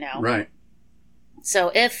book, Right.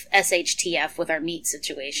 So if SHTF with our meat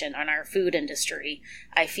situation on our food industry,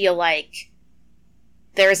 I feel like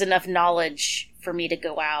there's enough knowledge for me to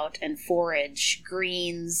go out and forage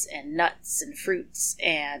greens and nuts and fruits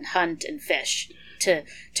and hunt and fish to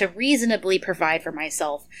reasonably provide for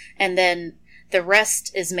myself. And then the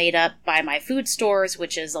rest is made up by my food stores,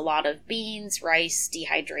 which is a lot of beans, rice,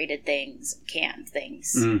 dehydrated things, canned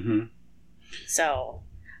things. Mm-hmm. So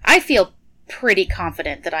I feel pretty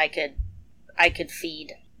confident that I could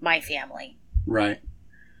feed my family. Right.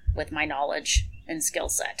 With my knowledge and skill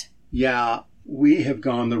set. Yeah, we have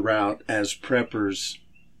gone the route as preppers.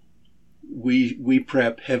 We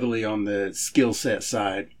prep heavily on the skill set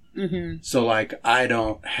side. Mm-hmm. So like I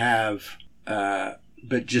don't have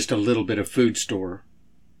but just a little bit of food store.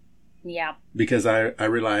 Yeah. Because I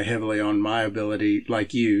rely heavily on my ability,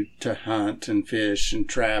 like you, to hunt and fish and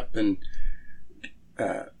trap. And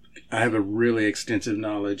I have a really extensive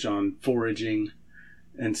knowledge on foraging.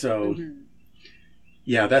 And so,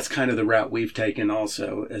 yeah, that's kind of the route we've taken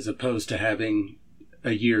also, as opposed to having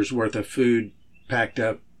a year's worth of food packed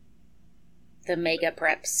up. The mega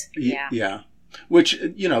preps. Yeah. Yeah. Which,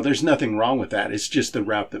 there's nothing wrong with that. It's just the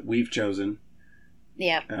route that we've chosen.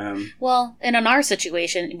 Yeah. Well, and in our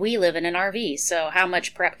situation, we live in an RV, so how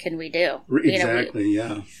much prep can we do? Exactly,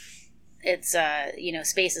 yeah. It's,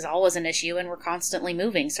 space is always an issue, and we're constantly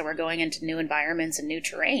moving, so we're going into new environments and new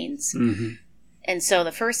terrains. Mm-hmm. And so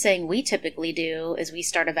the first thing we typically do is we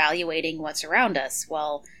start evaluating what's around us.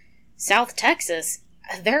 Well, South Texas,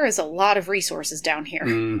 there is a lot of resources down here.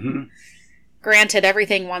 Mm-hmm. Granted,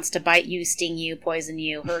 everything wants to bite you, sting you, poison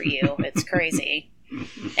you, hurt you. It's crazy.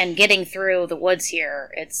 And getting through the woods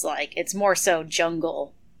here, it's more so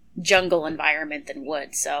jungle environment than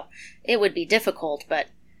wood. So it would be difficult, but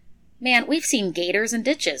man, we've seen gators in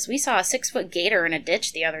ditches. We saw a 6-foot gator in a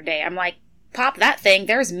ditch the other day. I'm like, pop that thing.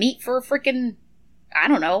 There's meat for freaking, I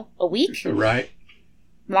don't know, a week? Right.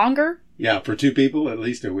 Longer? Yeah, for 2 people, at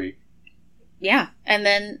least a week. Yeah. And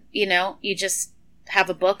then, you just have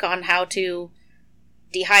a book on how to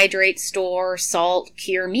dehydrate, store, salt,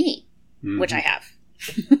 cure meat, which I have.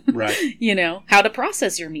 Right. How to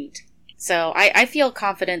process your meat. So I feel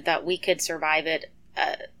confident that we could survive it.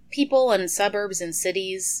 People in suburbs and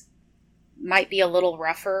cities might be a little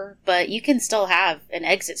rougher, but you can still have an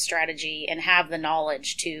exit strategy and have the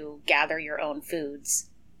knowledge to gather your own foods.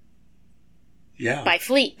 Yeah. By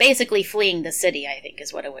basically fleeing the city, I think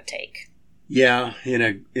is what it would take. Yeah, in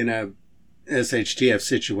a SHTF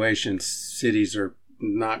situation, cities are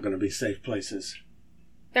not going to be safe places.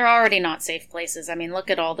 They're already not safe places. I mean, look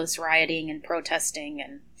at all this rioting and protesting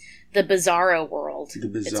and the bizarro world.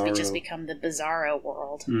 It's just become the bizarro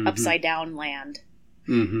world. Mm-hmm. Upside down land.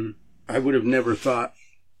 Mm-hmm. I would have never thought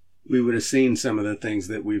we would have seen some of the things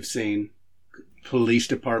that we've seen. Police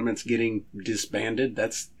departments getting disbanded.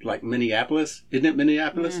 That's like Minneapolis. Isn't it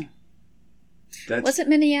Minneapolis? Was it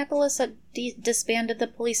Minneapolis that disbanded the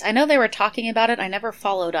police? I know they were talking about it. I never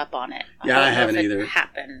followed up on it. I haven't either. It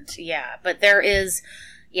happened. Yeah. But there is...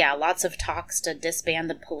 Yeah, lots of talks to disband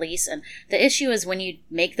the police. And the issue is when you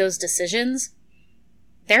make those decisions,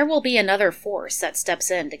 there will be another force that steps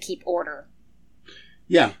in to keep order.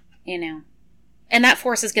 Yeah. And that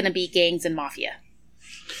force is going to be gangs and mafia.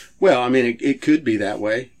 Well, I mean, it could be that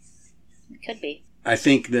way. It could be. I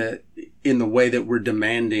think that in the way that we're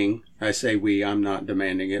demanding, I say we, I'm not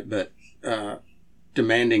demanding it, but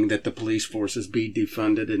demanding that the police forces be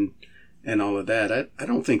defunded and all of that. I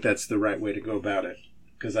don't think that's the right way to go about it,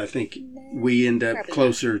 because I think we end up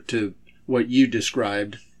closer to what you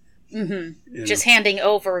described. Mm-hmm. Just handing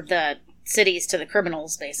over the cities to the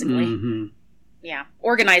criminals, basically. Mm-hmm. Yeah.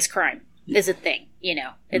 Organized crime is a thing,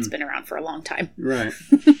 It's been around for a long time. Right.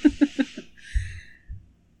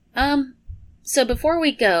 So before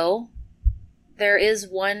we go, there is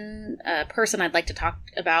one person I'd like to talk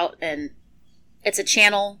about, and it's a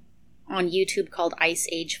channel on YouTube called Ice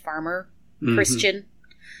Age Farmer, Christian.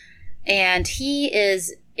 And he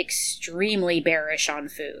is extremely bearish on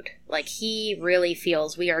food. Like, he really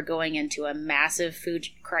feels we are going into a massive food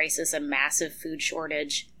crisis, a massive food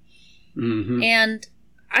shortage. Mm-hmm. And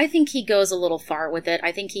I think he goes a little far with it.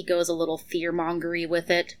 I think he goes a little fear-mongery with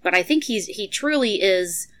it. But I think he truly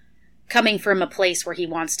is coming from a place where he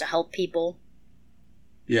wants to help people.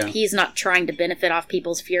 Yeah. He's not trying to benefit off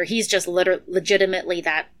people's fear. He's just legitimately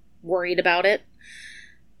that worried about it.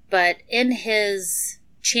 But in his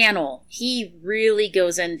channel, he really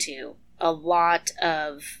goes into a lot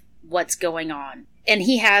of what's going on. And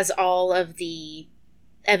he has all of the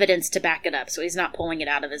evidence to back it up, so he's not pulling it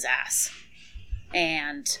out of his ass.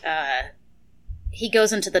 And he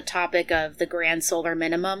goes into the topic of the grand solar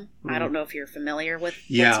minimum. I don't know if you're familiar with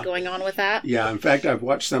what's going on with that. Yeah, in fact, I've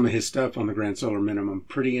watched some of his stuff on the grand solar minimum.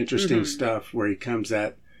 Pretty interesting stuff where he comes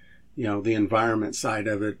at, the environment side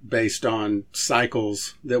of it based on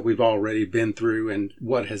cycles that we've already been through and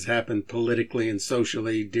what has happened politically and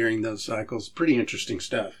socially during those cycles. Pretty interesting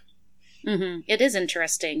stuff. Mm-hmm. It is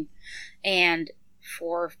interesting. And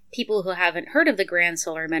for people who haven't heard of the grand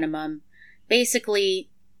solar minimum, basically,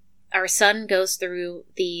 our sun goes through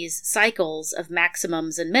these cycles of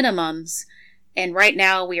maximums and minimums, and right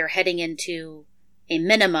now we are heading into a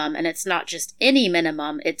minimum, and it's not just any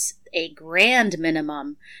minimum, it's a grand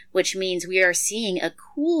minimum, which means we are seeing a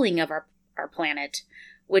cooling of our planet,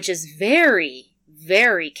 which is very,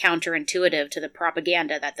 very counterintuitive to the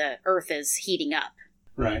propaganda that the Earth is heating up.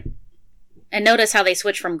 Right. And notice how they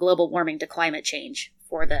switch from global warming to climate change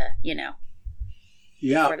for the,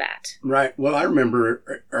 for that. Right. Well, I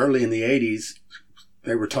remember early in the 80s,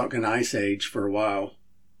 they were talking Ice Age for a while.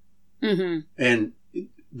 Mm-hmm. And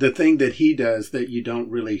the thing that he does that you don't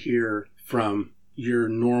really hear from your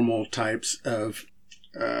normal types of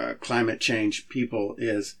climate change people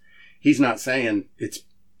is he's not saying it's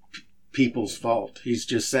people's fault. He's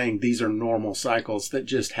just saying these are normal cycles that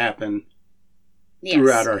just happen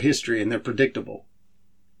throughout our history, and they're predictable.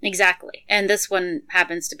 Exactly. And this one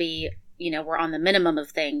happens to be, we're on the minimum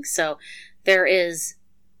of things. So there is,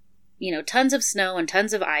 tons of snow and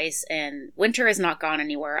tons of ice, and winter has not gone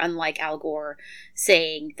anywhere, unlike Al Gore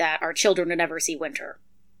saying that our children would never see winter.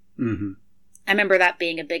 Mm-hmm. I remember that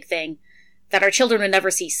being a big thing, that our children would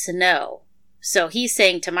never see snow. So he's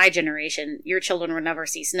saying to my generation, your children will never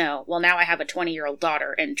see snow. Well, now I have a 20-year-old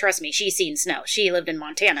daughter, and trust me, she's seen snow. She lived in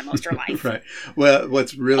Montana most of her life. Right. Well,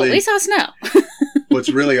 we saw snow. What's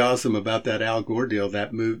really awesome about that Al Gore deal,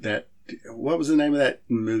 what was the name of that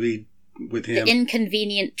movie with him? The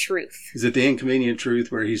Inconvenient Truth. Is it The Inconvenient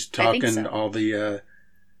Truth, where he's talking all the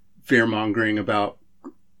fear-mongering about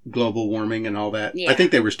global warming and all that? Yeah. I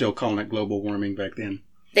think they were still calling it global warming back then.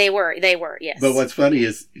 They were, yes. But what's funny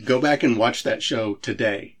is go back and watch that show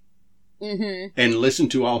today and listen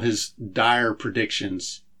to all his dire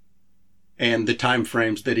predictions, and the time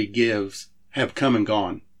frames that he gives have come and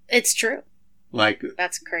gone. It's true. Like,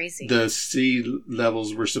 that's crazy. The sea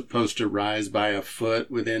levels were supposed to rise by a foot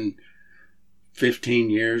within 15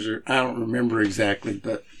 years, or I don't remember exactly,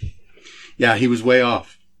 but yeah, he was way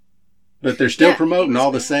off. But they're still promoting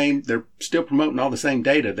all the same. They're still promoting all the same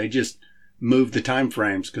data. They just moved the time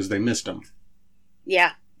frames because they missed them.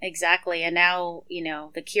 Yeah, exactly. And now,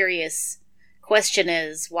 the curious question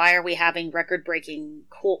is, why are we having record-breaking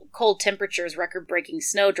cold temperatures, record-breaking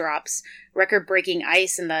snowdrops, record-breaking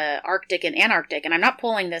ice in the Arctic and Antarctic? And I'm not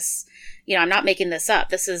pulling this, I'm not making this up.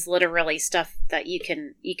 This is literally stuff that you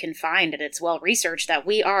can find, and it's well researched, that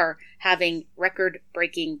we are having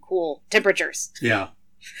record-breaking cool temperatures. Yeah.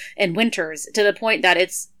 And winters, to the point that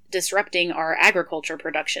it's disrupting our agriculture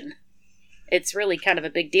production. It's really kind of a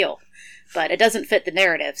big deal, but it doesn't fit the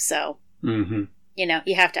narrative. So, you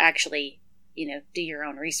have to actually, do your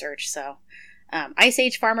own research. So, Ice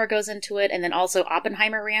Age Farmer goes into it. And then also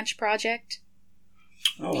Oppenheimer Ranch Project.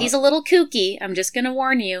 Oh, he's a little kooky. I'm just going to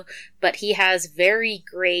warn you, but he has very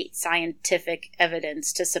great scientific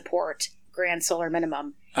evidence to support grand solar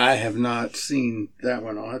minimum. I have not seen that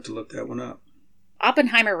one. I'll have to look that one up.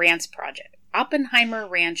 Oppenheimer Ranch Project.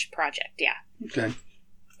 Yeah. Okay.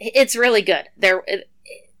 It's really good.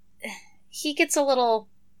 He gets a little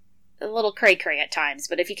a little cray-cray at times,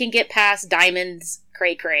 but if you can get past Diamond's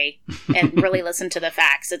cray-cray and really listen to the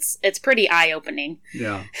facts, it's pretty eye-opening.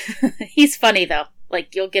 Yeah. He's funny, though.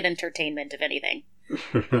 Like, you'll get entertainment, if anything.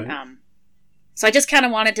 So I just kind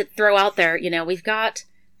of wanted to throw out there, we've got...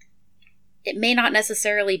 It may not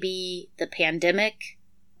necessarily be the pandemic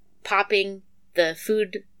popping the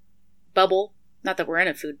food bubble. Not that we're in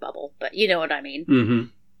a food bubble, but you know what I mean. Mm-hmm.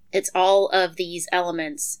 It's all of these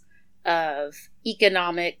elements of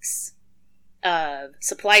economics, of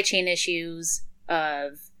supply chain issues,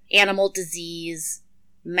 of animal disease,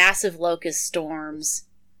 massive locust storms,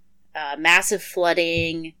 massive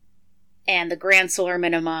flooding, and the grand solar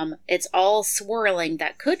minimum. It's all swirling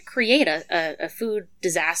that could create a food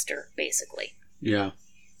disaster, basically. Yeah.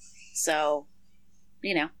 So,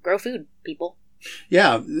 grow food, people.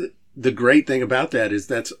 Yeah. The great thing about that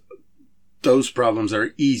is those problems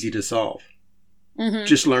are easy to solve. Mm-hmm.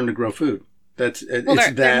 Just learn to grow food. They're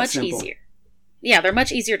much simple. Easier. Yeah, they're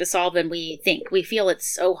much easier to solve than we think. We feel it's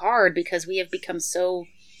so hard because we have become so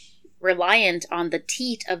reliant on the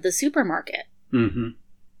teat of the supermarket. Mm-hmm.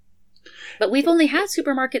 But we've only had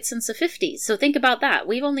supermarkets since the 50s, so think about that.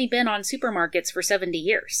 We've only been on supermarkets for 70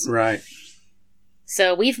 years. Right.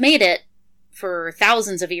 So we've made it for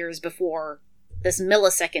thousands of years before this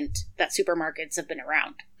millisecond that supermarkets have been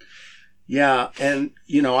around. Yeah, and,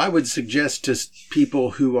 I would suggest to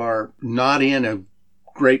people who are not in a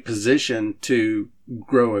great position to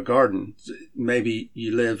grow a garden. Maybe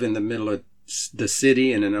you live in the middle of the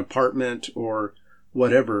city in an apartment or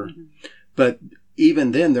whatever. Mm-hmm. But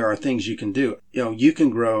even then, there are things you can do. You can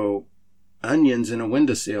grow onions in a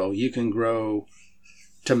windowsill. You can grow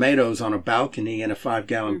tomatoes on a balcony in a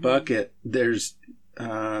 5-gallon mm-hmm. bucket. There's...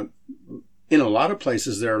 in a lot of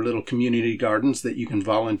places, there are little community gardens that you can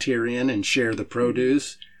volunteer in and share the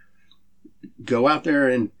produce. Go out there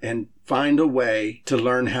and find a way to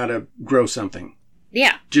learn how to grow something.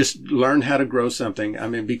 Yeah. Just learn how to grow something. I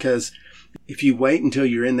mean, because if you wait until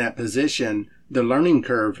you're in that position, the learning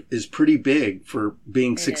curve is pretty big for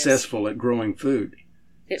being successful at growing food.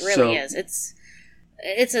 It really is.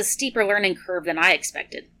 It's a steeper learning curve than I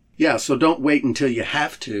expected. Yeah, so don't wait until you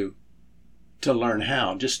have to learn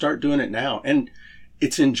how. Just start doing it now. And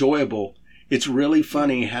it's enjoyable. It's really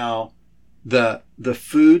funny how the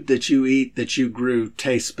food that you eat that you grew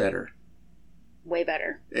tastes better. Way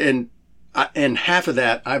better. And half of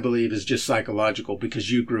that, I believe, is just psychological because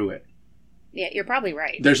you grew it. Yeah, you're probably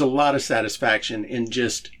right. There's a lot of satisfaction in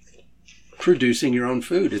just producing your own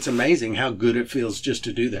food. It's amazing how good it feels just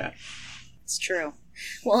to do that. It's true.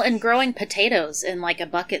 Well, and growing potatoes in like a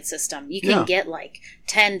bucket system, you can get like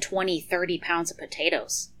 10, 20, 30 pounds of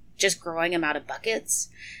potatoes just growing them out of buckets.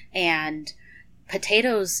 And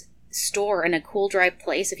potatoes store in a cool, dry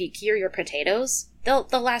place. If you cure your potatoes, they'll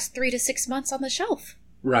last 3 to 6 months on the shelf.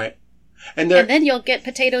 Right. And then you'll get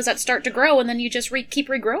potatoes that start to grow, and then you just keep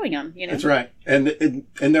regrowing them. That's right. And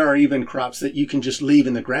there are even crops that you can just leave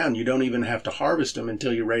in the ground. You don't even have to harvest them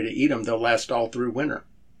until you're ready to eat them. They'll last all through winter.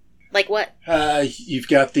 Like what? You've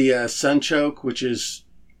got the sunchoke, which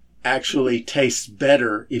actually tastes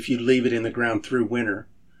better if you leave it in the ground through winter.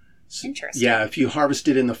 Interesting. Yeah, if you harvest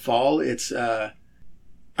it in the fall, they're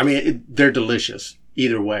delicious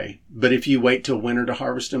either way. But if you wait till winter to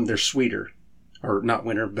harvest them, they're sweeter. Or not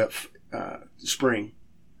winter, but spring.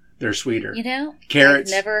 They're sweeter.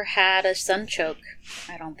 Carrots. I've never had a sunchoke,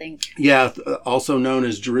 I don't think. Yeah, also known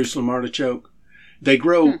as Jerusalem artichoke. They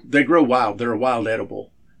grow wild. They're a wild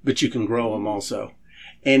edible. But you can grow them also.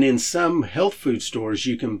 And in some health food stores,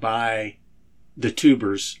 you can buy the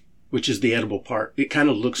tubers, which is the edible part. It kind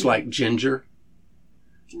of looks like ginger.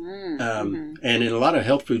 And in a lot of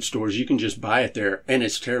health food stores, you can just buy it there. And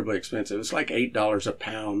it's terribly expensive. It's like $8 a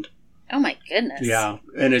pound. Oh, my goodness. Yeah.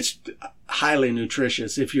 And it's highly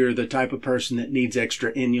nutritious. If you're the type of person that needs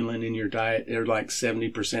extra inulin in your diet, they're like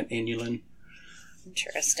 70% inulin.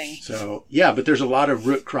 Interesting. So, yeah, but there's a lot of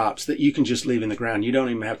root crops that you can just leave in the ground. You don't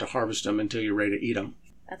even have to harvest them until you're ready to eat them.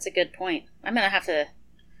 That's a good point. I'm going to have to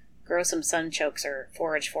grow some sunchokes or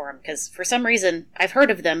forage for them because for some reason I've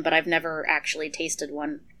heard of them, but I've never actually tasted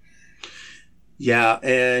one. Yeah,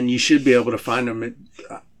 and you should be able to find them.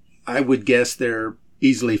 I would guess they're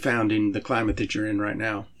easily found in the climate that you're in right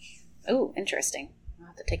now. Oh, interesting. I'll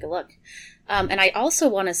have to take a look. And I also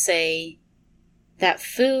want to say that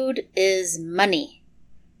food is money.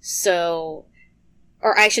 So,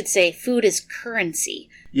 or I should say food is currency.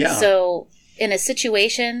 Yeah. So in a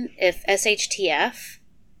situation, if SHTF,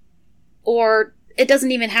 or it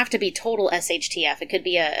doesn't even have to be total SHTF. It could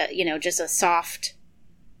be just a soft,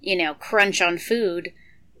 crunch on food.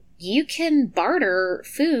 you can barter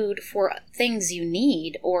food for things you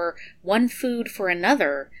need, or one food for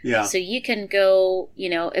another. Yeah. So you can go,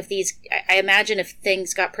 I imagine if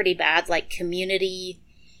things got pretty bad, like community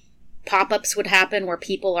pop-ups would happen where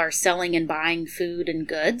people are selling and buying food and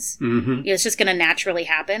goods. Mm-hmm. It's just going to naturally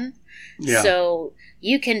happen. Yeah. So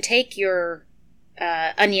you can take your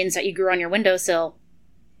onions that you grew on your windowsill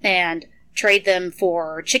and trade them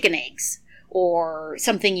for chicken eggs or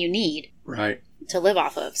something you need. Right. To live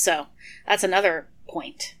off of. So that's another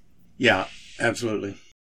point. Yeah, absolutely.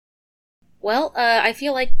 Well, I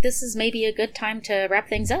feel like this is maybe a good time to wrap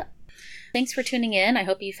things up. Thanks for tuning in. I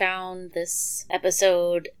hope you found this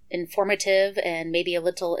episode informative and maybe a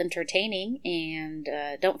little entertaining. And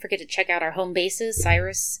don't forget to check out our home bases.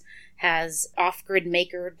 Cyrus has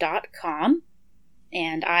offgridmaker.com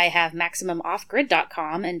and I have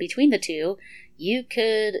maximumoffgrid.com. And between the two, you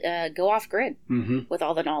could go off grid with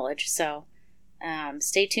all the knowledge. So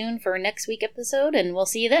stay tuned for next week's episode, and we'll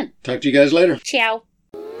see you then. Talk to you guys later. Ciao.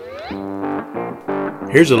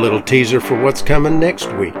 Here's a little teaser for what's coming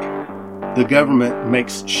next week. The government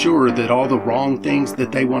makes sure that all the wrong things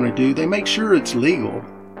that they want to do, they make sure it's legal.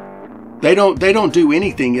 They don't do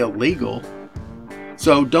anything illegal.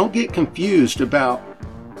 So don't get confused about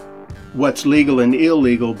what's legal and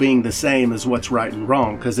illegal being the same as what's right and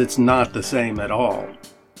wrong, because it's not the same at all.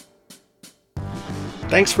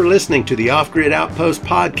 Thanks for listening to the Off-Grid Outpost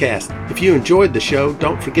podcast. If you enjoyed the show,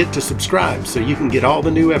 don't forget to subscribe so you can get all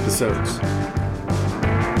the new episodes.